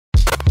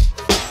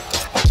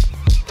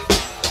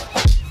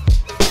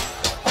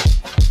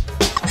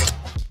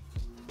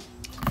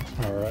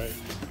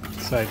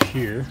inside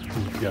here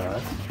we've got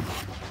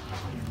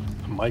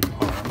a mic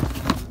arm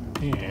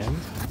and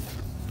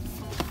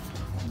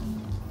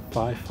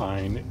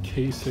Fifine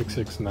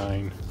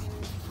K669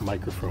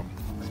 microphone.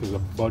 This is a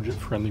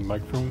budget-friendly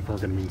microphone. We're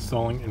going to be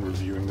installing and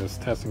reviewing this,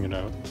 testing it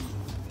out,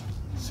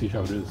 see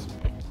how it is.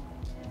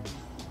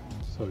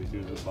 So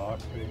here's the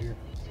box right here.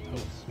 It's a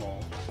little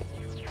small.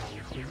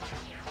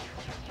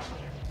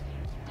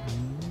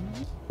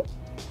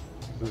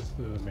 Is this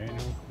the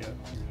manual? Yeah,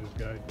 user's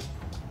guide.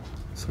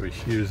 So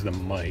here's the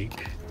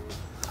mic.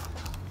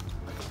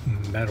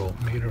 Metal,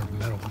 made of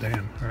metal.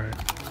 Damn. All right.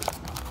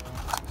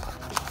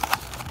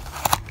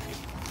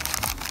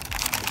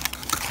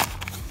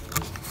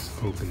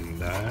 Open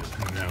that,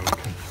 and now we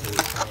can pull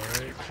it.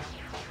 All right.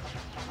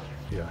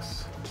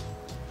 Yes.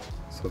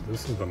 So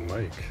this is the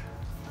mic.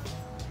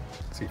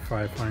 Let's see,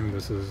 Fifine.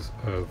 This is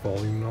a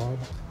volume knob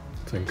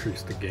to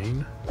increase the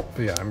gain. But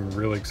yeah, I'm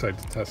really excited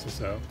to test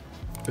this out.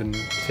 Been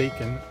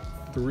taken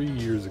 3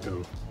 years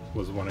ago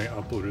was when I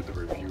uploaded the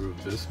review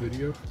of this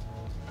video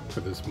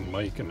for this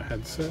mic and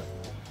headset.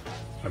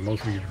 My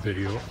most viewed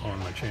video on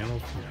my channel.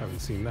 If you haven't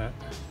seen that,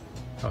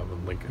 I'll have a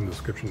link in the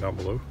description down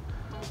below.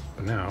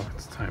 But now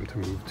it's time to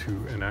move to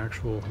an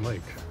actual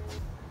mic.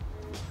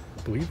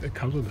 I believe it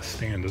comes with a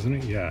stand, doesn't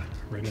it? Yeah,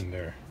 right in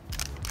there.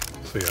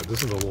 So yeah,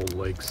 this is a little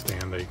leg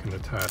stand that you can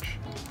attach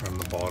on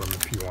the bottom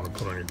if you want to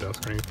put on your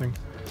desk or anything.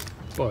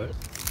 But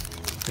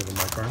we have a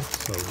mic arm,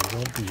 so we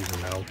won't be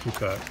using that. I'll keep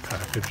that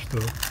packaged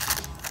though.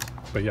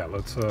 But yeah,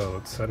 let's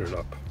set it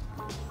up.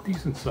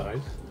 Decent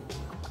size.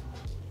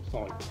 It's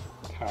not like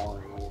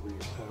towering over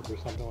your setup or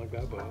something like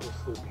that, but it's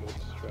still good to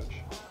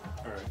stretch.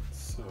 All right,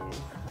 so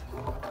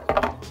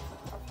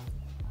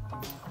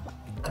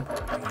I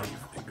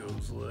believe it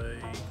goes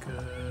like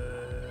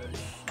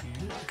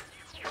here.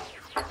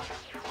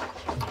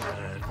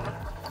 And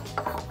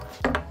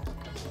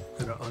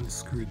I'm gonna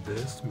unscrew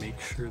this, make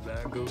sure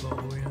that goes all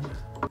the way in.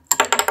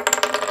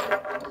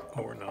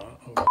 Or not.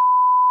 Oh.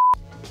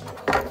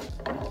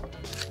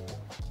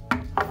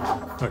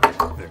 Okay,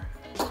 there.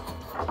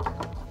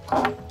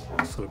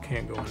 So it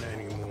can't go in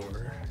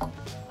anymore.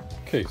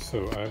 Okay,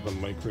 so I have the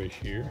mic right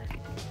here.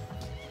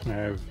 I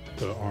have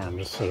the arm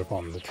just set up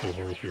on the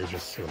table right here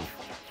just to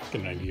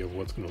get an idea of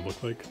what's going to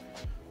look like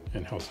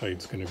and how tight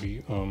it's going to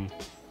be.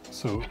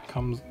 So it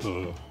comes,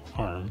 the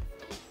arm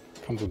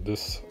comes with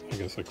this, I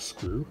guess, like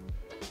screw,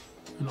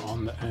 and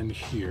on the end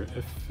here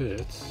it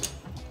fits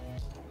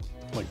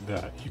like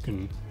that. You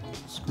can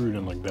screw it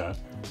in like that,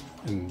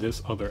 and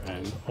this other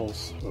end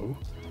also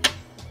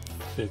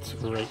fits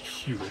right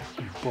here.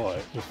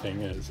 But the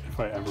thing is, if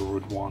I ever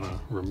would want to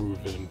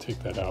remove it and take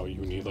that out,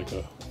 you need like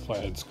a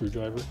flathead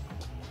screwdriver.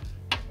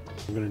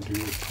 What I'm gonna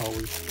do is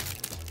probably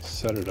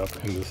set it up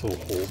in this little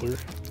holder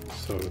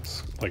so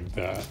it's like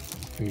that,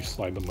 and you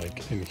slide the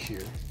mic in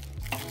here.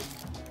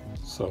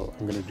 So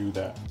I'm gonna do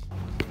that.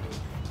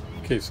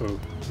 Okay, so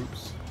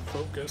oops,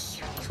 focus.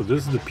 So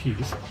this is the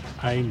piece.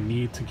 I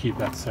need to keep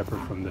that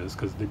separate from this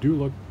because they do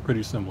look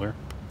pretty similar.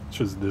 It's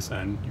just this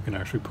end you can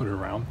actually put it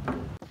around.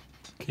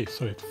 Okay,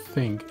 so I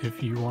think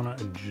if you want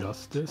to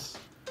adjust this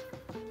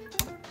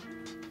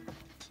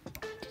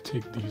to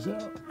take these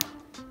out,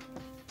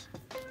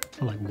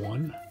 like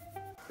one.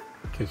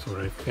 Okay, so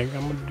what I think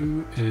I'm gonna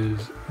do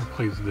is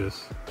replace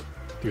this,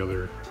 the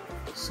other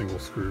single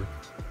screw,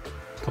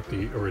 put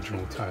the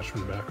original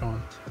attachment back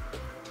on.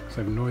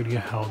 So I have no idea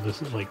how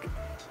this is, like,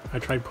 I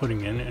tried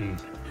putting in and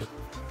it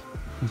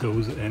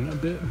goes in a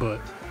bit,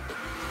 but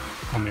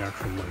on the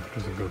actual mic it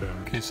doesn't go down.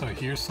 Okay, so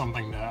here's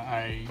something that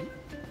I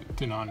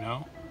did not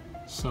know.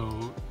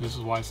 So this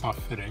is why it's not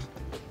fitting.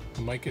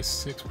 The mic is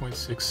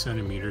 6.6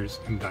 centimeters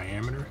in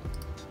diameter,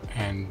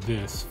 and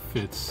this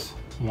fits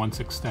once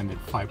extended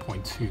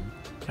 5.2.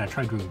 And I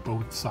tried doing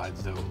both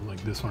sides though,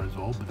 like this one as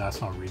well, but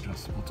that's not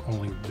readjustable. It's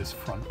only this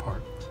front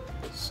part.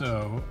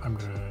 So I'm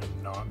gonna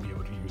not be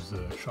able to use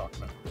the shock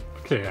mount.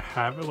 Okay, I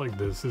have it like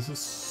this. This is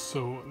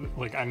so,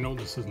 like, I know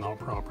this is not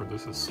proper.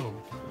 This is so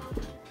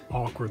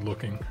awkward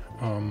looking.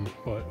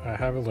 But I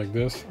have it like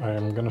this. I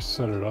am gonna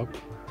set it up,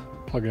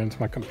 plug it into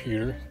my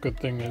computer. Good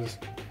thing is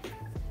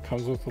it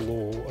comes with a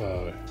little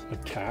a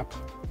cap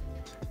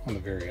on the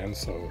very end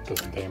so it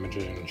doesn't damage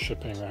it in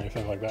shipping or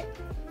anything like that.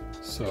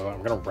 So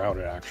I'm gonna route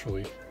it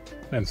actually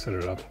and set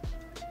it up,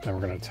 then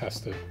we're gonna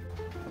test it.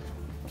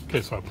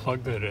 Okay, so I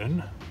plugged it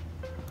in.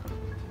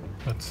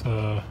 Let's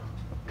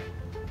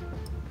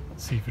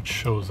see if it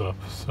shows up.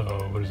 So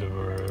what is it,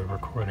 we're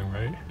recording,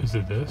 right? Is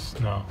it this?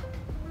 No,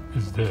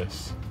 is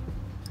this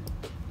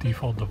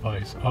default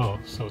device? Oh,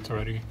 so it's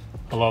already,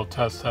 hello,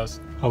 test,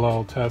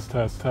 hello, test,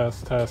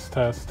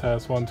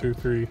 1 2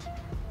 3.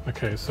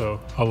 Okay, so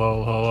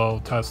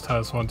hello, test,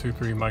 1 2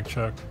 3, mic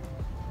check.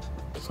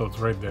 So it's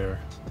right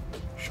there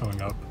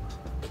showing up.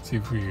 Let's see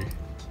if we,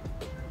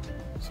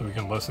 so we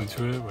can listen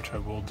to it, which I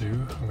will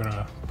do. I'm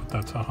gonna put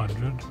that to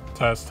 100.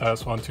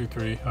 Test, 1 2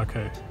 3.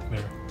 Okay,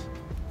 there.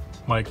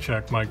 Mic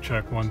check,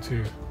 1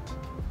 2.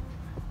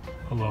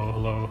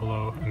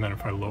 Hello. And then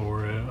if I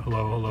lower it,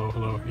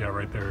 hello. Yeah,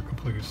 right there, it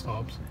completely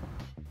stops.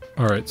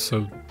 Alright,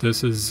 so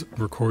this is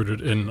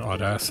recorded in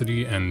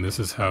Audacity, and this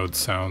is how it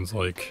sounds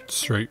like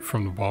straight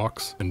from the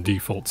box. And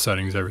default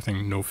settings,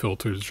 everything, no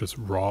filters, just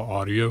raw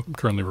audio. I'm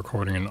currently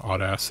recording in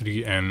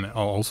Audacity, and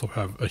I'll also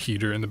have a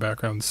heater in the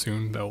background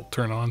soon that'll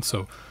turn on,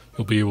 so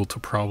you'll be able to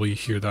probably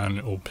hear that and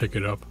it'll pick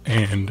it up,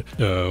 and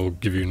it'll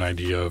give you an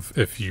idea of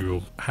if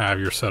you have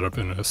your setup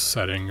in a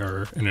setting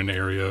or in an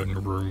area in a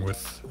room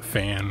with a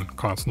fan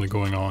constantly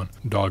going on,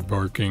 dog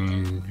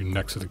barking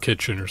next to the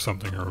kitchen or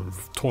something, or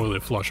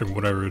toilet flushing,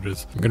 whatever it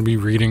is. I'm going to be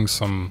reading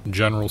some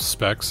general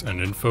specs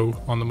and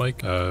info on the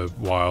mic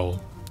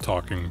while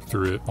talking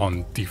through it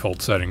on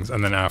default settings,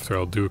 and then after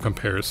I'll do a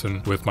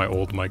comparison with my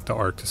old mic, the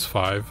Arctis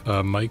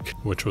 5 mic,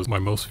 which was my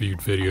most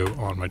viewed video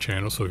on my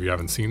channel. So if you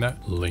haven't seen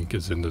that, link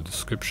is in the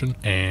description.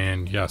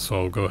 And yeah,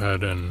 so I'll go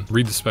ahead and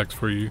read the specs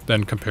for you,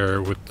 then compare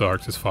it with the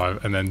Arctis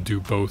 5, and then do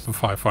both the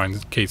Fifine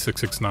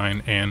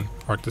K669 and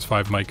Arctis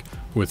 5 mic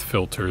with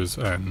filters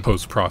and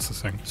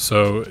post-processing.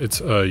 So it's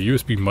a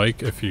USB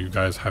mic, if you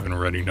guys haven't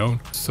already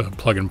known. It's a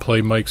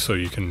plug-and-play mic, so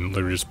you can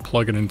literally just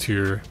plug it into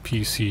your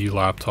PC,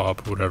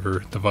 laptop, whatever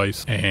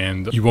device,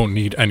 and you won't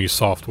need any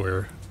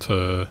software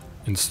to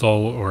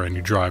install or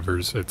any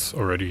drivers. It's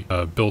already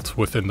built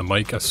within the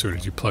mic as soon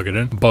as you plug it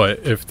in. But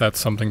if that's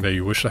something that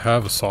you wish to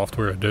have, a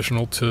software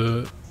additional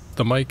to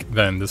the mic,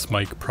 then this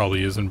mic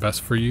probably isn't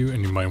best for you,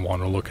 and you might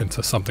want to look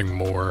into something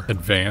more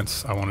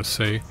advanced, I want to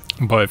say.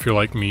 But if you're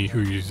like me,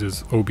 who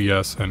uses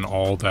OBS and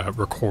all that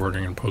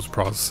recording and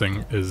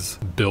post-processing is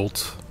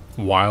built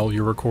while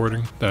you're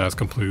recording, then that's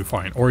completely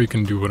fine. Or you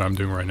can do what I'm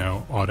doing right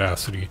now,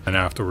 Audacity, and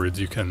afterwards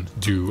you can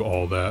do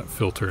all that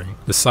filtering.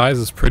 The size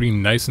is pretty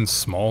nice and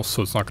small,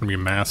 so it's not going to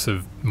be a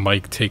massive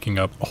mic taking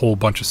up a whole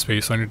bunch of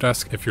space on your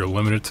desk. If you're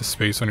limited to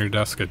space on your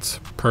desk, it's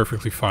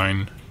perfectly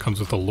fine. Comes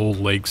with a little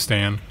leg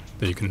stand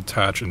that you can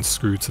attach and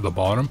screw to the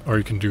bottom, or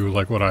you can do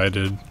like what I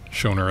did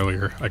shown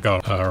earlier. I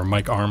got a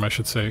mic arm, I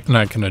should say, and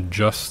I can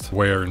adjust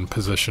where and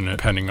position it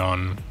depending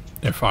on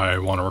if I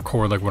want to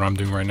record like what I'm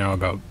doing right now,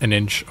 about an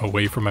inch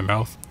away from my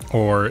mouth,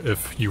 or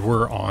if you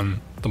were on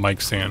the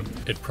mic stand,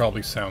 it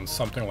probably sounds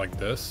something like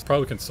this.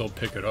 Probably can still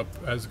pick it up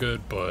as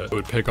good, but it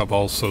would pick up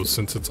also,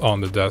 since it's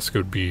on the desk, it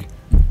would be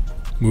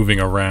moving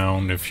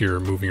around if you're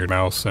moving your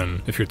mouse,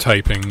 and if you're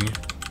typing,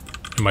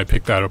 it might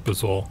pick that up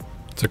as well.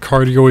 It's a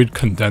cardioid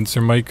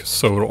condenser mic,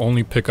 so it'll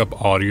only pick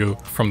up audio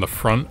from the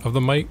front of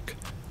the mic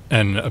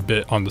and a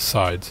bit on the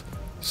sides.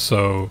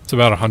 So it's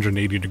about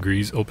 180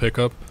 degrees it'll pick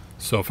up.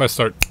 So if I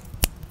start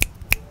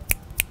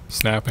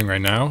snapping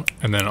right now,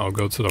 and then I'll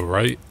go to the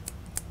right,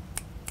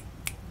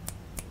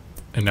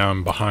 and now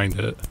I'm behind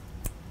it,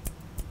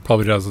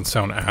 probably doesn't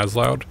sound as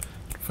loud.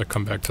 If I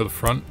come back to the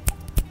front,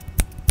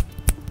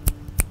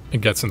 it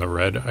gets in the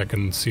red, I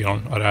can see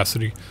on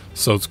Audacity.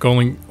 So it's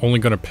only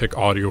going to pick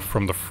audio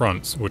from the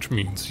front, which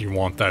means you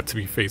want that to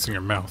be facing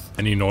your mouth.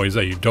 Any noise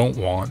that you don't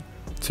want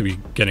to be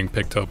getting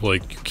picked up,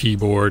 like your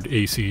keyboard,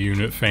 AC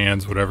unit,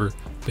 fans, whatever,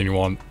 then you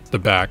want the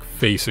back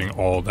facing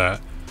all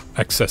that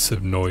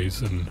excessive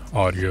noise and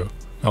audio.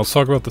 Now let's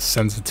talk about the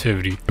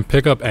sensitivity. You can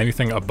pick up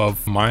anything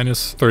above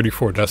minus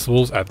 34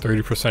 decibels at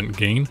 30%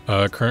 gain.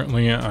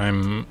 Currently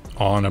I'm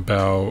on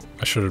about,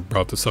 I should have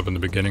brought this up in the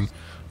beginning,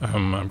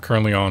 I'm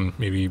currently on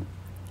maybe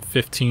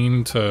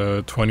 15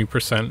 to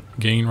 20%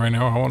 gain right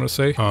now, I want to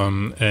say.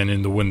 And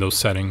in the Windows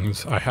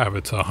settings, I have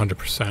it to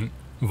 100%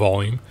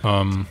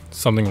 volume.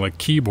 Something like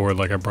keyboard,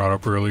 like I brought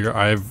up earlier,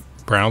 I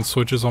have brown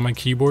switches on my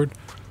keyboard.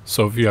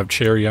 So if you have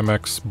Cherry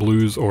MX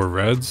blues or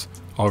reds,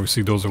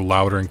 obviously those are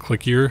louder and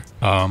clickier.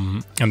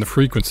 And the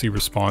frequency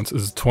response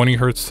is 20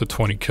 Hz to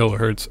 20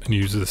 kilohertz and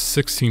uses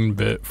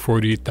 16-bit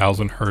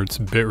 48,000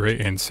 Hz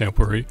bitrate and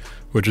sample rate,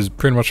 which is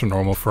pretty much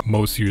normal for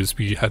most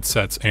USB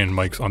headsets and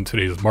mics on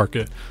today's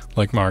market,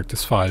 like my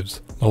Arctis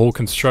 5s. The whole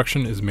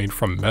construction is made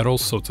from metal,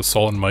 so it's a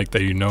solid mic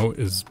that you know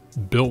is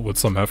built with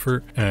some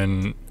effort,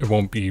 and it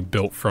won't be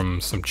built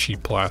from some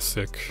cheap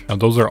plastic. Now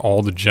those are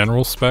all the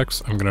general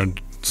specs. I'm going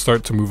to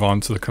start to move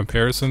on to the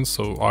comparisons.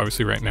 So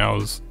obviously right now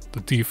is the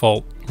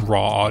default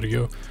raw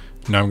audio.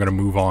 Now I'm going to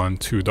move on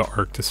to the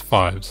Arctis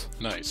 5s.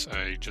 Nice,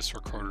 I just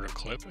recorded a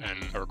clip and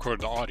I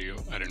recorded the audio.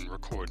 I didn't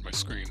record my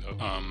screen though.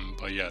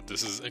 But yeah,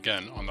 this is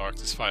again on the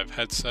Arctis 5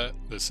 headset.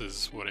 This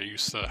is what I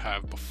used to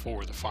have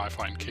before the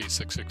Fifine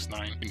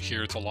K669. You can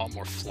hear it's a lot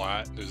more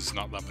flat. There's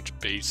not that much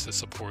bass to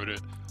support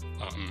it.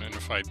 And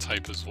if I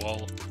type as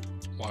well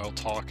while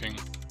talking,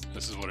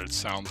 this is what it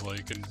sounds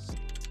like. And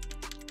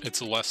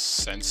it's less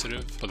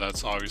sensitive, but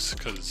that's obvious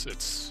because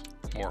it's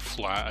more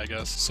flat, I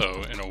guess.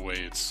 So in a way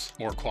it's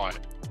more quiet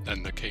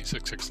than the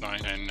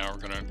K669. And now we're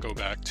gonna go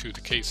back to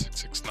the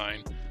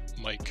K669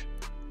 mic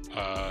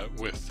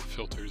with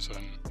filters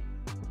and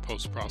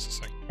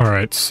post-processing.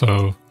 Alright,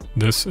 so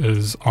this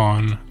is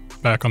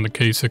back on the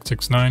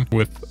K669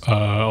 with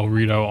I'll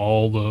read out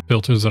all the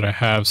filters that I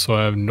have. So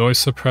I have noise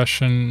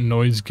suppression,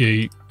 noise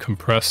gate,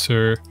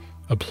 compressor,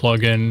 a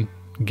plug-in,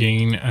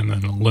 gain, and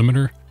then a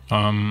limiter.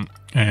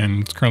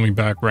 And it's currently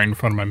back right in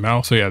front of my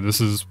mouth. So yeah,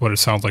 this is what it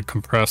sounds like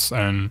compressed,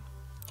 and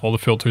all the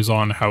filters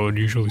on how it would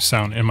usually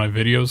sound in my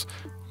videos.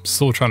 I'm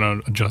still trying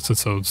to adjust it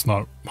so it's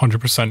not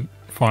 100%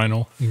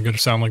 final and get a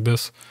sound like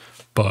this.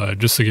 But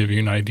just to give you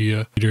an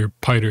idea, your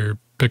piter,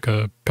 pick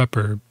a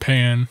pepper,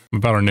 pan, I'm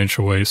about an inch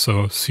away,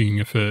 so seeing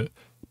if it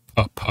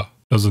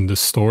doesn't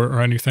distort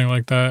or anything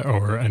like that,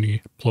 or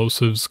any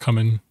plosives come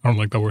in. I don't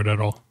like that word at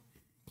all.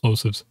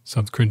 Plosives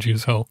sounds cringy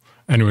as hell.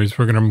 Anyways,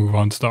 we're gonna move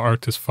on to the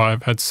Arctis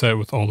 5 headset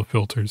with all the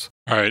filters.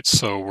 Alright,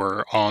 so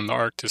we're on the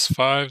Arctis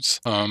 5s.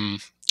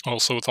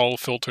 Also with all the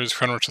filters,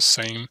 pretty much the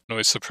same.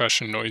 Noise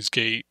suppression, noise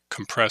gate,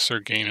 compressor,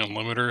 gain, and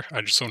limiter.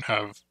 I just don't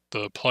have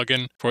the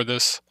plugin for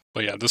this.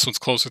 But yeah, this one's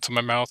closer to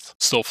my mouth,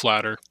 still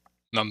flatter,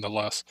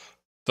 nonetheless.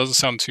 Doesn't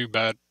sound too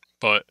bad,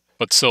 but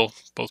still,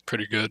 both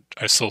pretty good.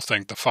 I still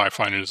think the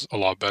Fifine is a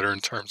lot better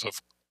in terms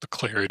of the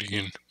clarity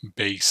and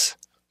bass.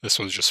 This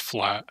one's just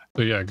flat.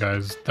 So yeah,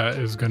 guys, that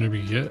is going to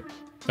be it.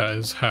 That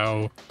is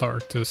how the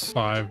Arctis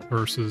 5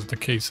 versus the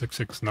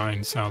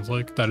K669 sounds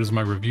like. That is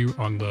my review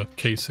on the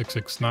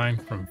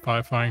K669 from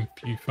Fifine,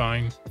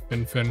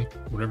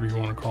 Fifine, whatever you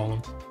want to call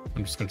them.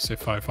 I'm just going to say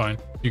Fifine.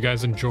 If you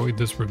guys enjoyed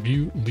this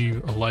review,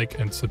 leave a like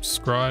and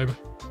subscribe.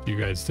 If you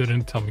guys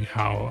didn't, tell me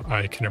how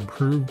I can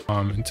improve.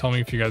 And tell me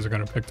if you guys are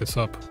going to pick this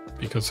up,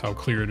 because how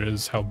clear it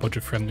is, how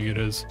budget friendly it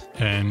is.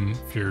 And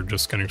if you're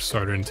just getting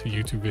started into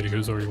YouTube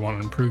videos or you want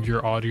to improve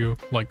your audio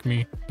like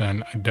me,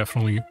 then I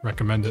definitely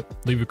recommend it.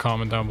 Leave a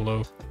comment down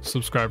below,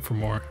 subscribe for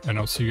more, and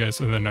I'll see you guys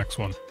in the next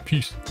one.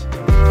 Peace.